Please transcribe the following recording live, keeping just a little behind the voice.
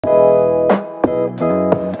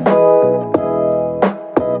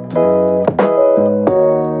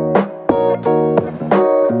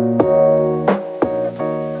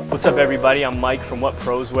up, everybody? I'm Mike from What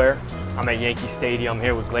Pros Wear. I'm at Yankee Stadium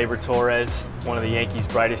here with Gleyber Torres, one of the Yankees'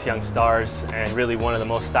 brightest young stars and really one of the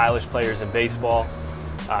most stylish players in baseball.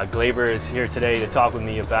 Gleyber is here today to talk with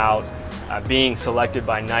me about being selected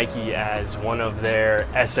by Nike as one of their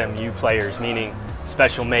SMU players, meaning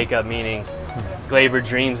special makeup, meaning Gleyber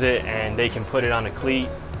dreams it and they can put it on a cleat.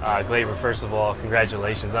 Gleyber, first of all,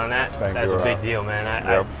 congratulations on that. That's a big deal,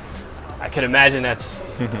 man. I can imagine that's,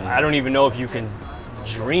 I don't even know if you can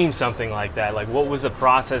dream something like that. Like, what was the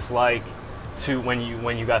process like to when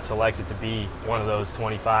you got selected to be one of those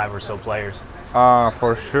 25 or so players?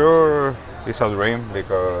 For sure, it's a dream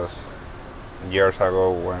because years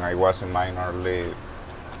ago when I was in minor league,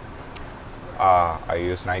 I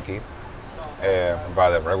used Nike, but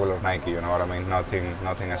the regular Nike, you know what I mean?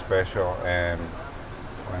 Nothing special. And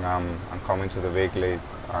when I'm coming to the big league,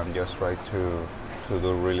 I'm just trying to do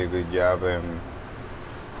a really good job and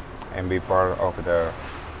be part of the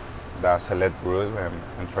select group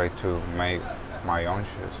and try to make my own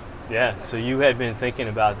shoes. Yeah, so you had been thinking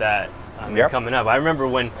about that coming up. I remember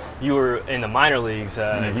when you were in the minor leagues,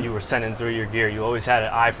 you were sending through your gear, you always had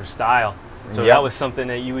an eye for style. So that was something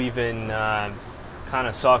that you even kind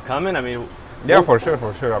of saw coming? I mean, yeah, for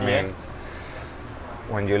sure. I mean,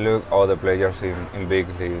 when you look all the players in big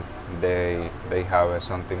league, they have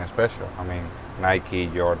something special. I mean, Nike,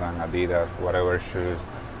 Jordan, Adidas, whatever shoes,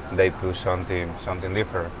 they put something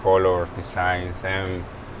different, colors, designs,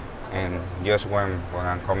 and just when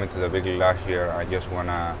I'm coming to the big league last year, I just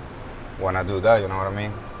wanna do that. You know what I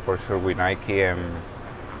mean? For sure with Nike and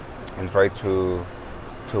try to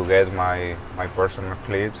get my personal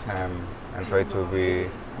Cleats and try to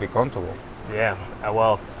be comfortable. Yeah,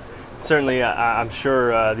 well, certainly I'm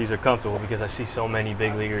sure these are comfortable because I see so many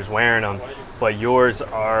big leaguers wearing them, but yours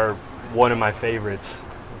are one of my favorites.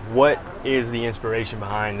 What is the inspiration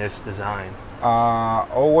behind this design?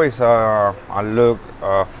 Always I look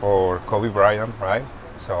for Kobe Bryant, right?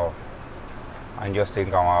 So I'm just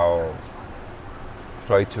thinking about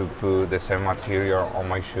try to put the same material on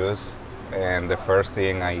my shoes. And the first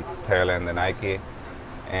thing I tell in the Nike,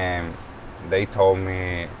 and they told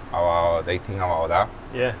me they think about that.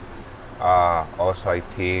 Yeah. Also, I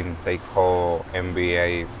think they call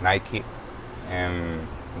NBA Nike, and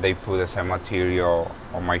they put the same material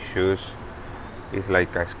on my shoes. It's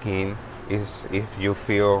like a skin. If you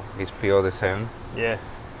feel the same. Yeah.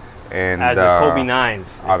 And as the Kobe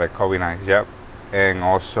 9s. The Kobe 9s, yep. And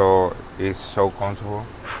also, it's so comfortable.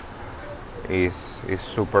 It's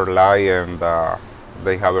super light and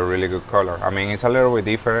they have a really good color. I mean, it's a little bit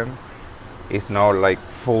different. It's not like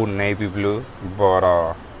full navy blue,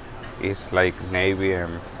 but it's like navy,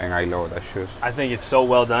 and I love that shoes. I think it's so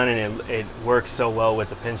well done, and it works so well with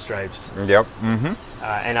the pinstripes. Yep.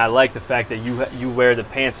 And I like the fact that you wear the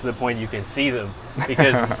pants to the point you can see them,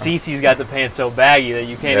 because CeCe's got the pants so baggy that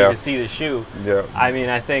you can't even see the shoe. Yeah. I mean,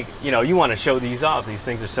 I think you want to show these off. These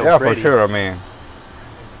things are so pretty. Yeah, for sure. I mean,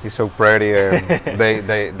 it's so pretty, and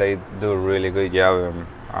they do a really good job. And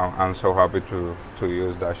I'm so happy to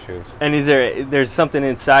use that shoes. And there's something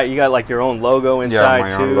inside? You got like your own logo inside too?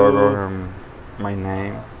 Yeah, my own logo and my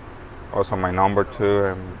name, also my number too,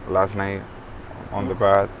 and last name on the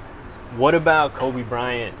back. What about Kobe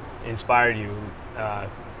Bryant inspired you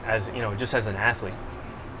as just as an athlete?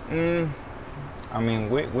 I mean,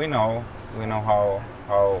 we know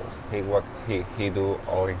how he do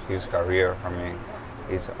all in his career. I mean,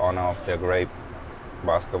 he's one of the great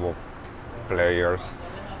basketball players,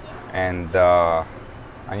 and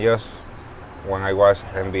just when I watch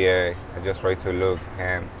NBA, I just try to look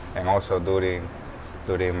and also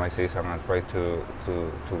during my season, I try to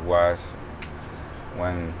watch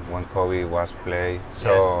when Kobe was play.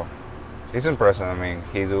 So it's impressive. I mean,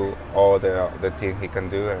 he do all the things he can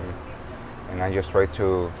do, and I just try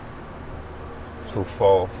to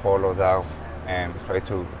follow that and try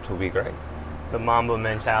to be great. The Mamba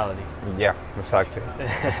mentality. Yeah, exactly.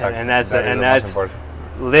 and that's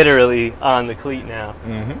literally on the cleat now.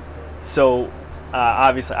 So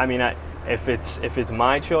obviously, I mean, if it's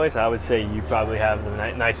my choice, I would say you probably have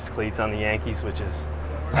the nicest cleats on the Yankees, which is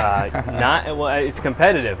not well. It's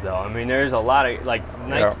competitive though. I mean, there's a lot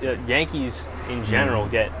of Yankees in general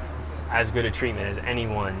get as good a treatment as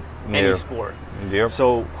anyone, any sport. Yep.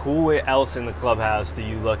 So who else in the clubhouse do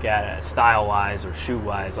you look at style-wise or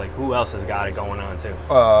shoe-wise? Like, who else has got it going on too?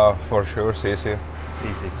 For sure, CeCe.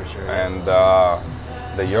 CeCe for sure. And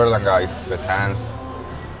the Jordan guys, the Tans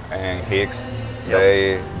and Hicks,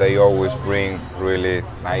 they always bring really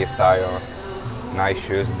nice style, nice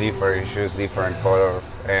shoes, different color,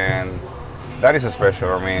 and that is special.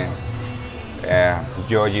 I mean,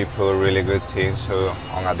 Georgie put really good things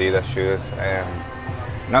on Adidas shoes, and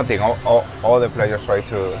nothing. All the players try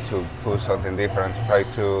to put something different, try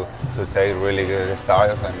to take really good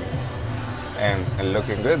styles and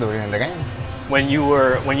looking good during the game. When you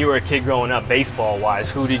were a kid growing up, baseball wise,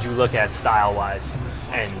 who did you look at style wise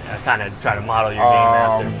and kind of try to model your game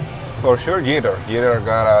after? For sure, Jeter. Jeter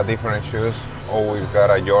got different shoes. Always got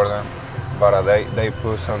a Jordan, but they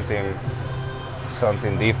put something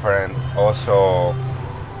different. Also,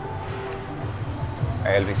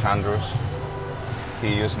 Elvis Andrews.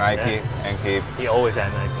 He used Nike, and he always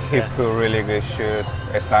had nice ones. He put really good shoes.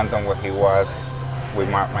 Stanton, where he was with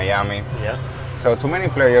Miami. Yeah. So too many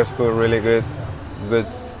players put really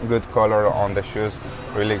good color on the shoes,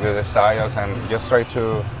 really good styles, and just try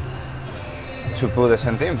to put the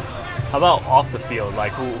same team. How about off the field?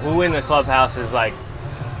 Like who in the clubhouse is like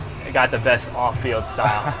got the best off-field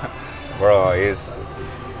style? Bro,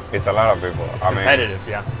 it's a lot of people. It's competitive,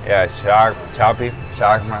 yeah. Yeah, Chappie,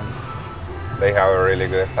 Chapman, they have a really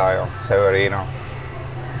good style. Severino,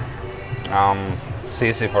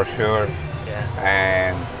 Sisi for sure. Yeah.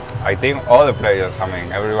 And I think all the players, I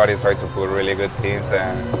mean, everybody tries to put really good teams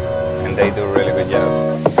and they do a really good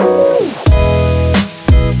job.